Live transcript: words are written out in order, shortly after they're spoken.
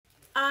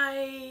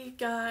I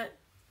got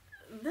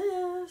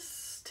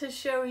this to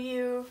show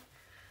you,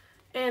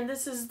 and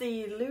this is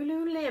the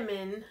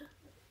Lululemon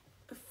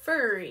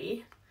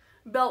furry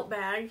belt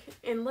bag,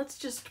 and let's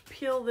just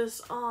peel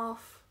this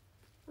off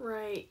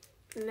right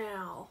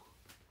now.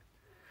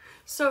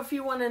 So if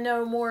you want to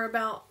know more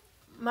about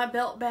my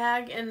belt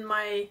bag and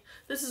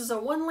this is a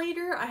 1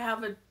 liter, I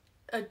have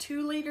a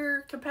 2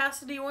 liter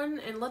capacity one,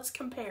 and let's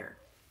compare.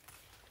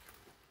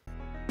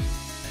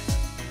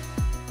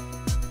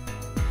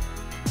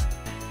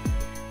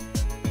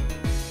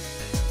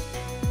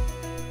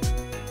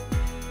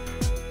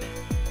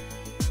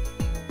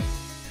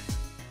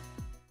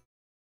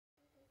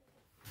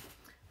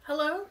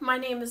 Hello, my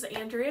name is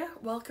Andrea.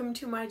 Welcome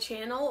to my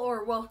channel,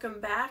 or welcome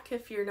back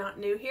if you're not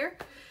new here.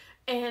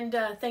 And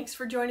thanks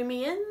for joining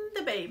me in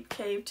the Babe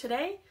Cave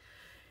today.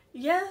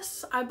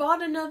 Yes, I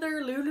bought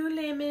another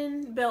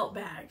Lululemon belt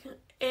bag,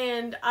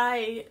 and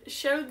I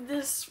showed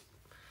this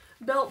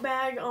belt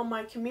bag on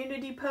my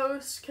community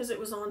post because it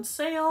was on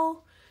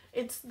sale.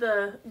 It's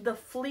the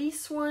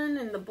fleece one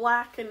in the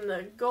black and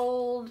the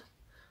gold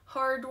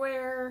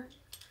hardware.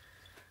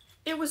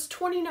 It was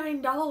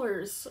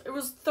 $29. It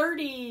was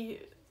 $31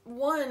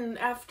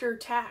 after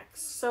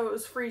tax, so it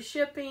was free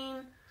shipping.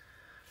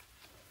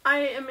 I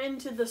am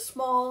into the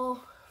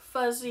small,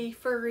 fuzzy,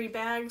 furry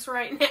bags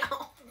right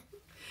now.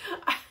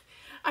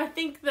 I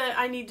think that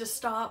I need to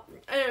stop,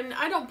 and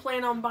I don't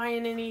plan on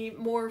buying any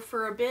more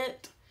for a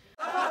bit.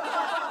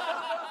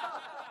 I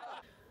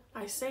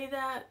say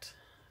that,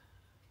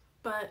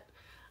 but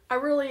I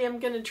really am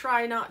going to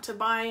try not to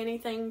buy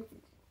anything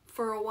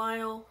for a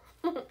while.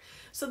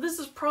 So this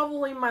is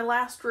probably my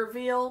last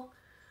reveal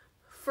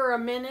for a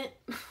minute.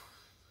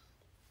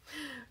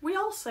 We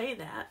all say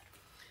that.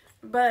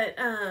 But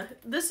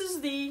this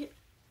is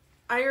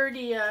I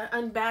already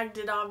unbagged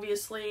it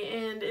obviously,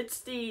 and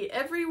it's the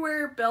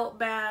Everywhere belt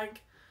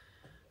bag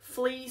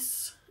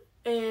fleece,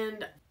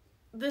 and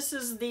this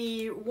is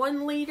the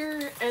 1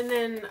 liter, and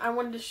then I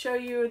wanted to show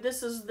you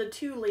this is the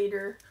 2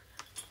 liter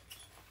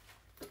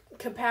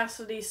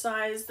capacity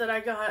size that I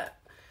got.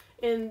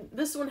 And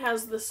this one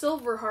has the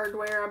silver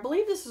hardware. I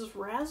believe this is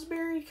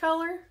raspberry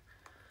color.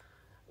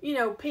 You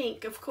know,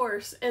 pink, of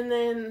course. And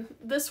then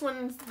this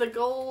one's the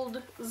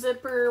gold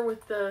zipper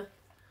with the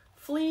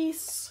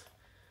fleece,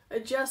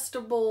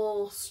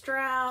 adjustable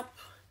strap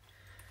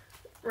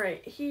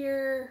right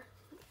here.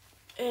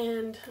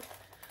 And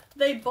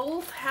they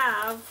both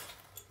have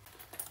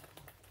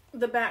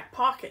the back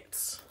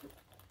pockets.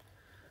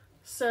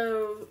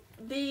 So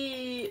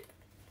the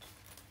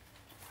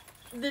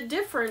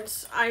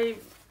difference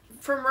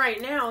from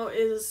right now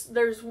is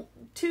there's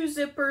 2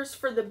 zippers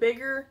for the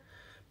bigger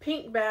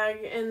pink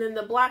bag, and then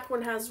the black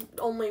one has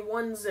only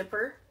 1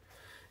 zipper,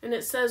 and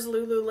it says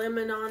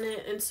Lululemon on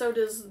it, and so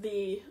does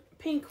the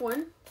pink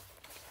one.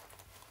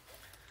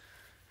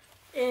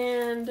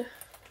 And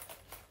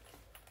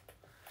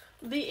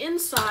the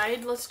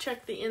inside, let's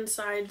check the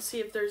inside, see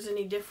if there's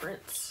any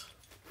difference.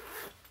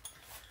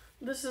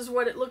 This is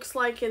what it looks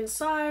like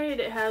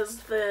inside. It has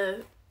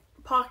the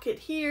pocket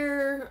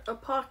here, a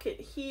pocket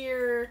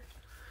here,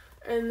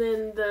 and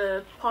then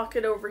the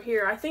pocket over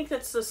here. I think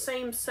that's the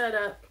same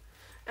setup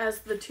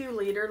as the 2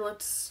 liter.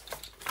 Let's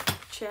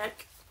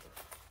check.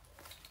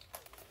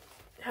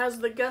 It has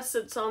the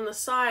gussets on the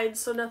side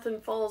so nothing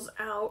falls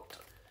out.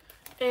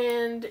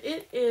 And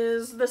it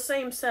is the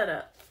same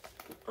setup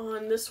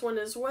on this one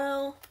as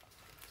well.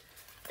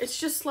 It's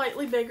just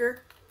slightly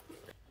bigger.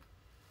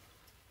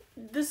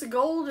 This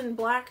gold and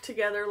black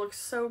together looks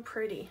so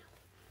pretty.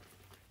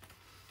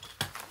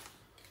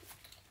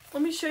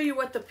 Let me show you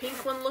what the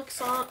pink one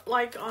looks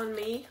like on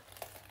me.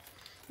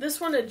 This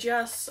one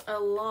adjusts a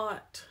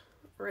lot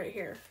right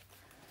here.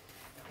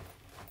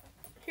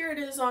 Here it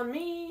is on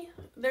me.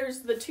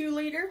 There's the 2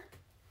 liter.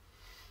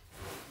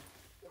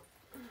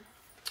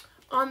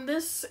 On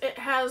this, it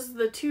has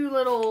the 2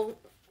 little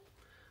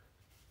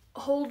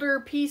holder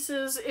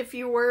pieces if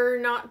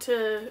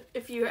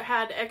you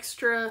had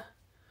extra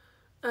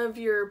of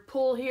your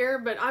pull here,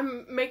 but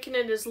I'm making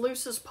it as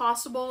loose as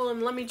possible,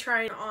 and let me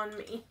try it on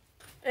me.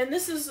 And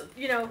this is,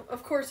 you know,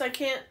 of course I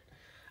can't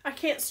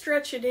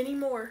stretch it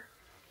anymore.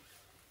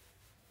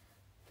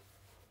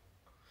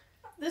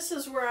 This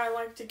is where I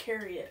like to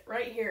carry it,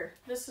 right here.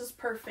 This is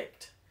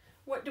perfect.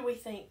 What do we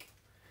think?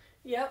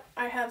 Yep,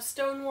 I have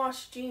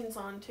stonewashed jeans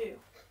on too.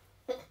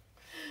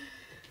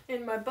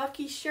 And my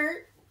Bucky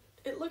shirt,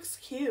 it looks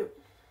cute.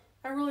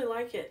 I really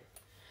like it.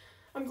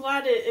 I'm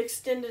glad it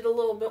extended a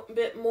little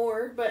bit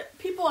more, but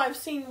people I've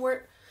seen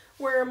wear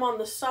them on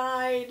the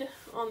side,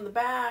 on the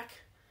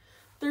back.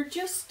 They're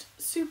just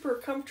super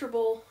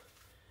comfortable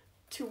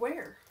to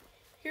wear.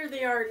 Here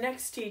they are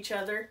next to each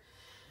other.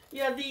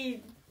 Yeah,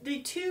 the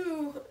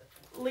 2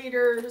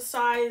 liter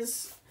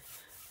size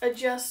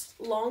adjusts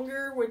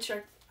longer, which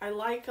I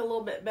like a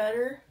little bit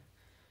better.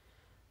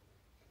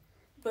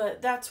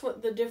 But that's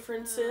what the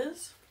difference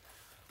is.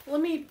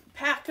 Let me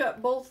pack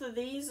up both of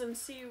these and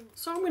see.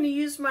 So I'm going to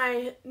use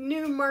my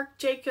new Marc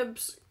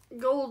Jacobs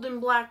gold and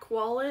black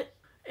wallet.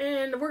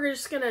 And we're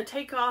just going to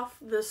take off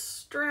the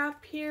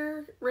strap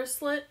here,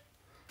 wristlet.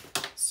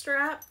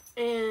 strap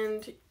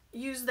and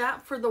use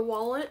that for the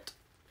wallet.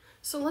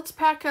 So let's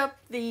pack up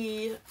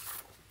the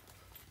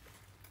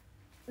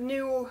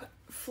new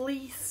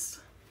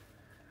fleece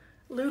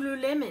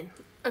Lululemon.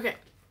 Okay,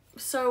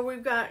 so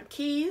we've got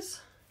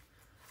keys.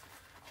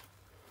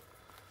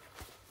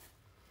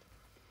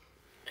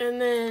 And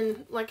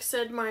then, like I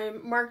said, my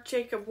Marc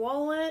Jacob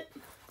wallet.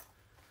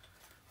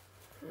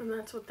 And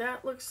that's what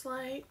that looks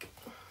like.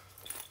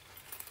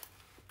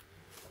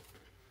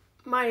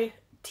 My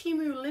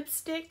Temu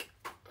lipstick.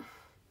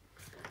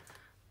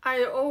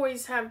 I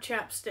always have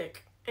chapstick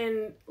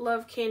and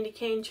love candy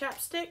cane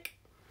chapstick.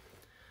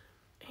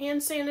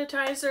 Hand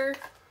sanitizer.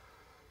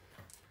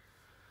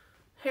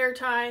 Hair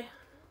tie.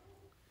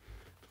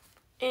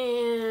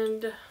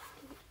 And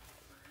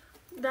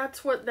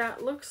that's what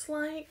that looks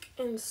like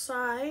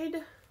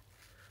inside.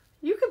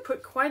 You could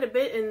put quite a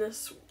bit in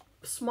this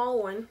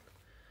small one.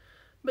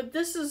 But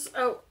this is,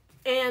 oh,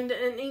 and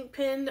an ink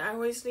pen. I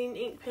always need an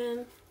ink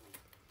pen.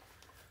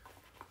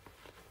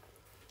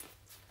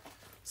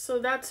 So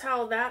that's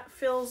how that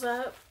fills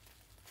up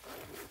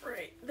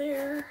right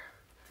there.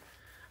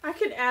 I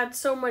could add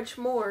so much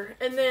more.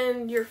 And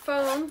then your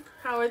phone,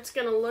 how it's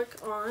going to look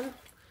on.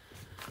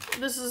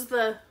 This is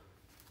the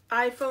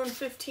iPhone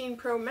 15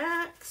 Pro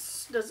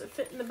Max. Does it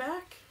fit in the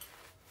back?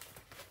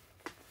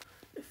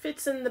 It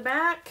fits in the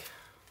back.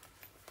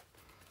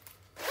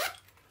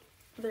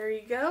 There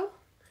you go.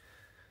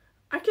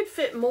 I could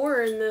fit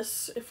more in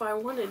this if I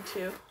wanted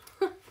to.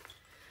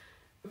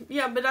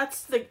 Yeah, but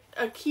that's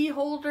a key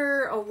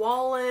holder, a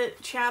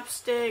wallet,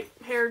 chapstick,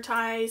 hair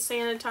tie,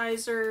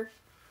 sanitizer.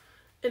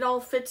 It all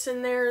fits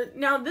in there.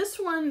 Now this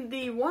one,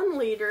 the 1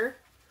 liter,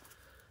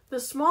 the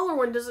smaller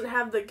one doesn't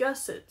have the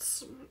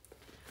gussets.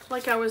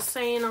 Like I was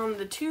saying on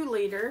the 2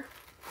 liter.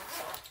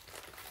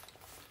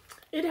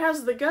 It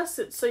has the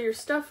gussets so your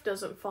stuff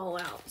doesn't fall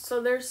out.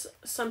 So there's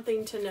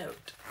something to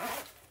note.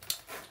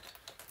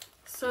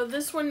 So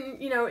this one,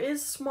 you know,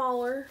 is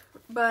smaller,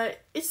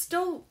 but it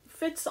still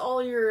fits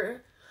all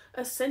your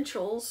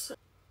essentials.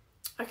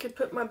 I could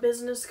put my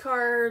business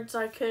cards.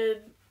 I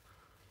could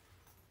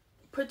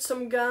put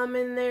some gum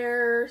in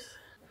there.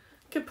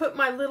 Could put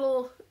my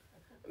little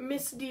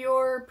Miss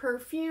Dior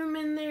perfume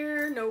in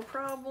there, no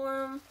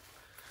problem.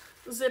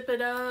 Zip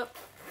it up.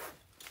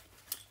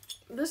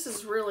 This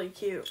is really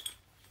cute.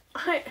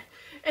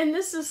 And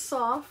this is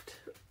soft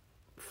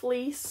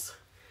fleece.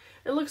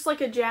 It looks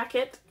like a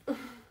jacket.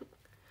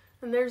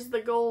 And there's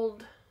the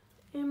gold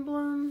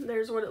emblem.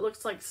 There's what it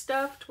looks like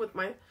stuffed with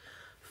my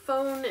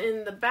phone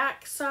in the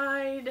back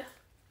side.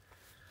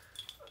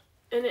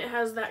 And it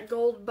has that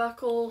gold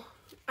buckle.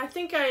 I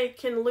think I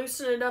can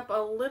loosen it up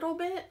a little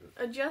bit,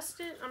 adjust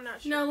it. I'm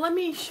not sure. Now let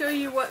me show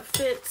you what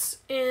fits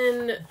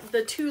in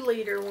the 2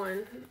 liter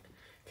one,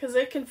 because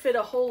it can fit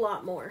a whole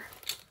lot more.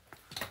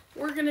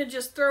 We're going to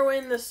just throw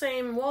in the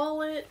same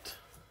wallet,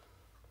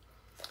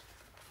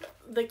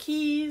 the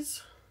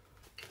keys,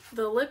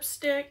 the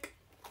lipstick,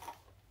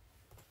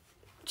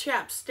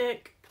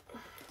 chapstick,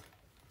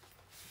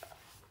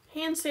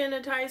 hand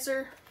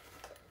sanitizer,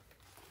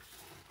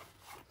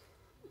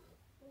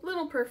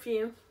 little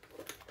perfume,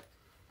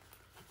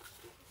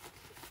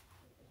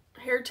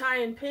 hair tie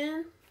and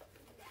pin,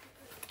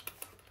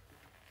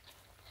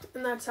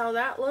 and that's how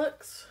that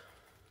looks.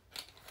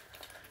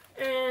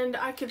 And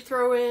I could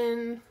throw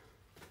in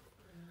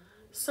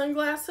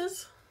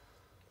sunglasses.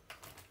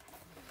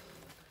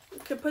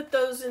 Could put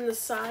those in the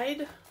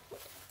side.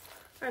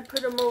 I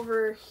put them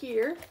over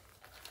here.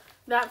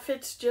 That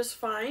fits just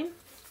fine.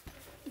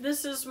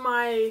 This is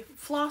my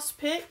floss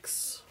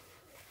picks.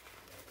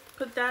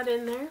 Put that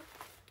in there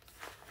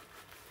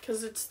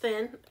because it's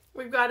thin.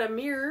 We've got a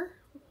mirror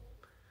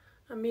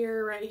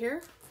right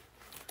here.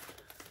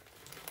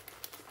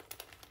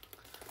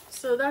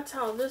 So that's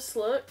how this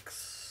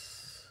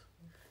looks.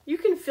 You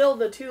can fill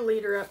the 2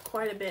 liter up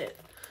quite a bit.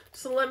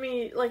 So let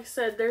me, like I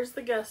said, there's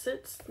the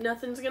gussets.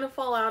 Nothing's going to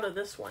fall out of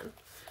this one.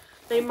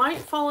 They might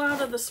fall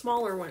out of the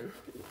smaller one.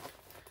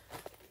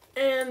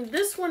 And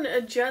this one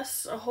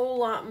adjusts a whole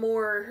lot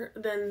more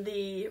than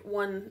the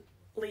 1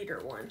 liter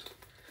one.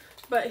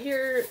 But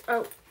here,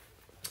 oh,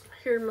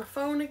 here's my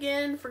phone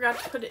again. Forgot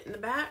to put it in the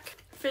back.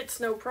 Fits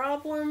no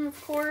problem,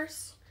 of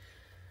course.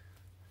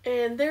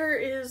 And there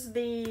is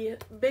the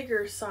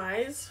bigger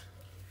size.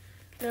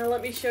 Now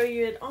let me show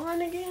you it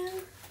on again.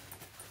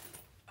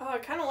 Oh, I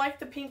kind of like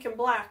the pink and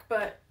black,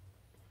 but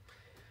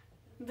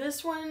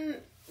this one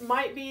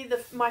might be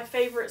my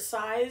favorite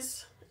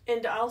size.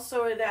 And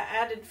also that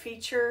added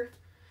feature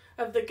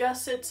of the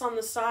gussets on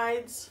the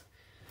sides.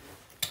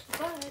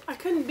 But I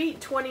couldn't beat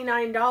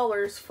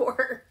 $29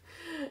 for,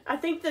 I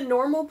think the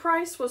normal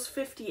price was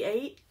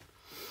 $58.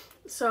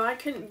 So I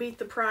couldn't beat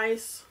the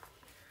price.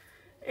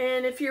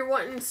 And if you're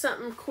wanting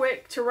something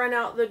quick to run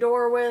out the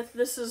door with,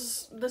 this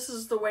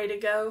is the way to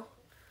go.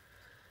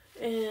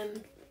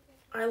 And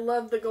I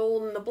love the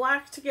gold and the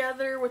black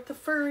together with the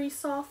furry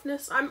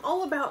softness. I'm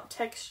all about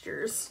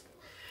textures.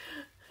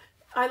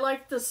 I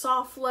like the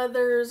soft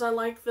leathers. I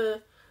like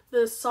the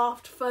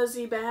soft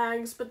fuzzy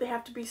bags, but they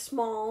have to be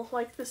small,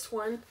 like this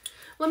one.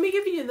 let me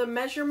give you the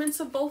measurements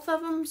of both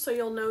of them so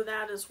you'll know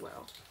that as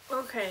well.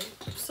 Okay,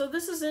 so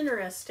this is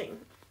interesting.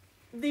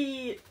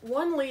 The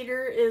 1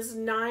 liter is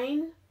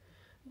 9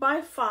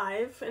 by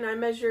 5, and I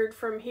measured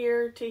from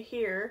here to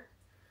here.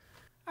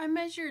 I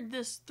measured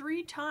this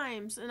 3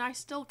 times and I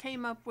still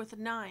came up with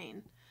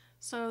 9.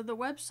 So the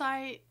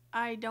website,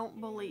 I don't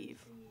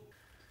believe.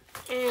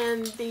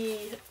 And the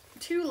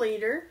 2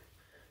 liter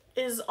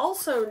is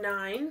also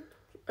 9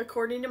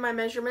 according to my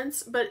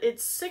measurements, but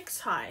it's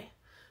 6 high.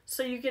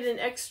 So you get an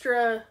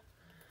extra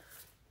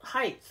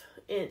height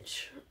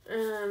inch.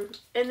 And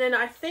then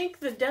I think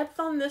the depth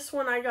on this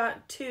one I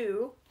got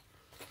 2.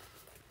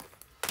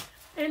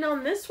 And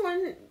on this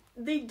one,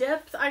 the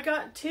depth I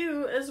got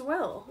 2 as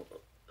well.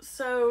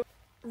 So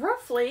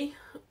roughly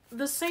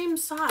the same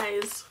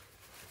size.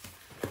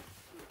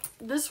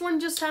 This one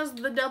just has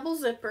the double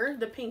zipper,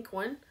 the pink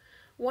one.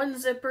 1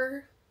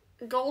 zipper,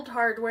 gold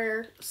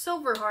hardware,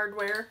 silver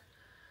hardware.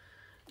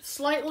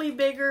 Slightly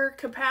bigger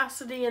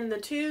capacity in the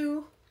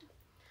 2.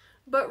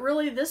 But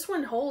really, this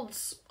one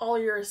holds all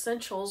your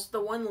essentials, the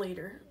 1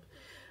 liter.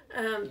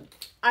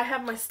 I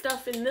have my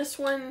stuff in this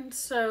one,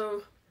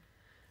 so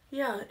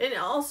yeah. It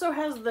also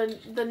has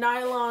the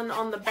nylon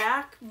on the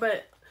back,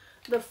 but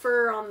the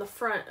fur on the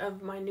front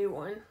of my new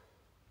one.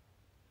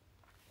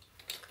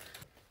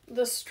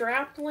 The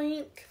strap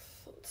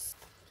length.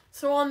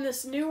 So on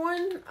this new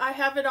one, I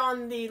have it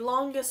on the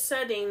longest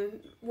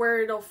setting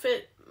where it'll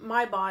fit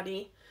my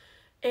body.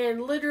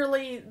 And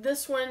literally,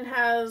 this one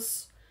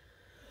has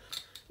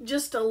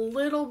just a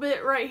little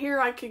bit right here.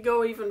 I could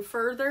go even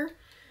further.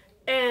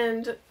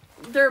 And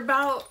they're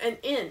about an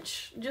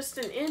inch, just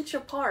an inch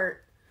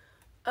apart.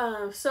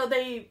 So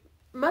they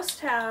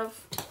must have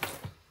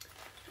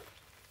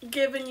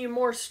given you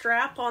more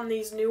strap on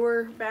these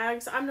newer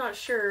bags. I'm not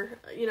sure.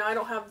 You know, I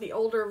don't have the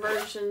older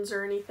versions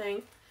or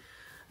anything.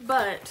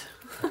 But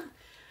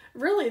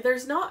really,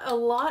 there's not a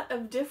lot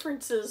of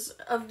differences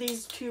of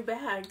these 2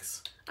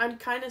 bags. I'm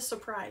kind of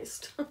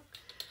surprised.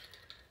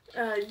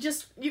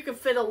 Just, you could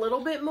fit a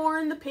little bit more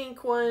in the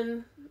pink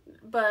one,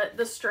 but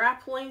the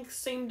strap lengths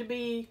seem to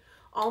be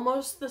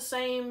almost the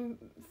same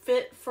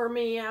fit for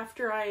me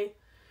after I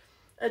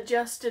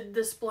adjusted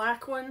this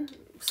black one.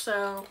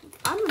 So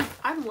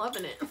I'm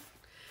loving it.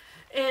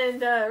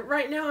 And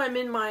right now I'm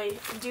in my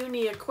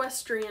Dooney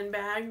equestrian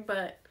bag,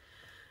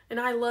 and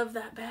I love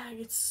that bag.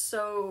 It's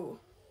so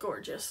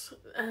gorgeous.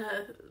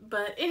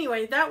 But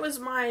anyway, that was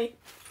my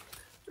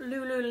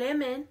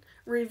Lululemon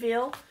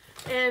reveal,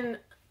 and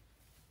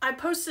I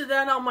posted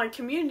that on my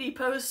community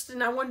post,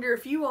 and I wonder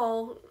if you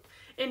all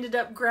ended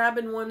up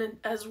grabbing one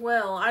as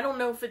well. I don't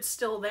know if it's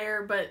still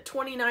there, but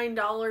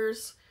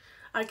 $29,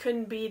 I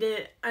couldn't beat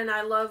it, and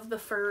I love the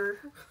fur.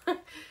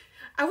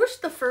 I wish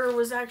the fur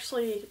was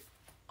actually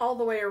all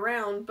the way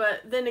around,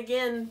 but then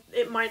again,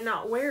 it might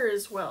not wear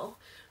as well.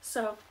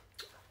 So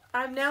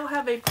I now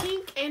have a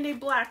pink and a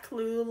black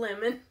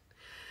Lululemon.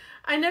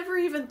 I never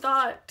even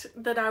thought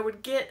that I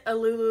would get a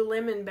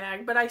Lululemon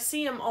bag, but I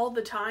see them all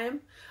the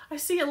time. I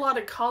see a lot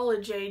of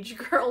college-age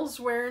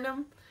girls wearing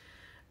them,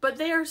 but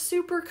they are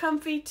super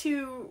comfy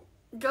to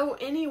go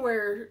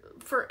anywhere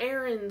for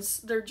errands.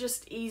 They're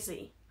just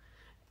easy,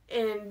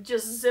 and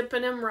just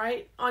zipping them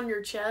right on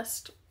your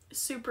chest,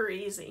 super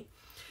easy.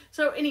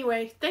 So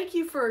anyway, thank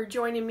you for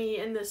joining me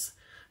in this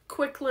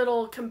quick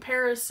little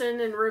comparison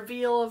and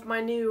reveal of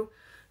my new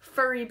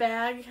furry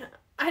bag.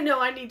 I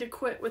know I need to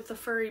quit with the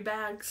furry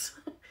bags.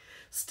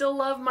 Still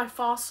love my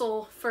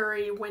fossil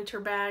furry winter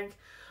bag.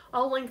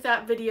 I'll link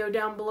that video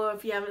down below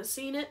if you haven't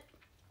seen it.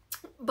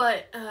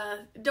 But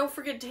don't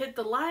forget to hit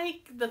the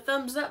like, the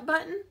thumbs up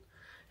button.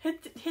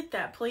 Hit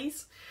that,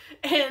 please.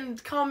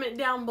 And comment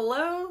down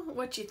below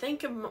what you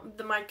think of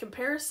my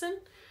comparison.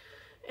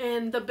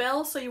 And the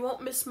bell so you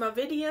won't miss my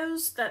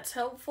videos. That's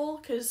helpful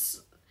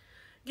because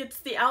it gets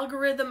the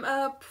algorithm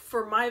up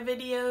for my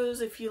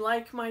videos. If you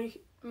like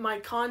my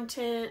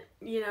content,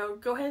 you know,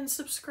 go ahead and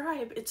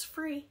subscribe. It's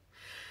free.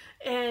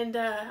 And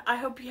I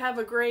hope you have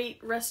a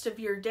great rest of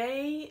your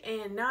day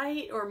and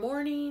night or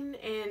morning.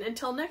 And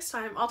until next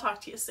time, I'll talk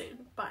to you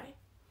soon. Bye.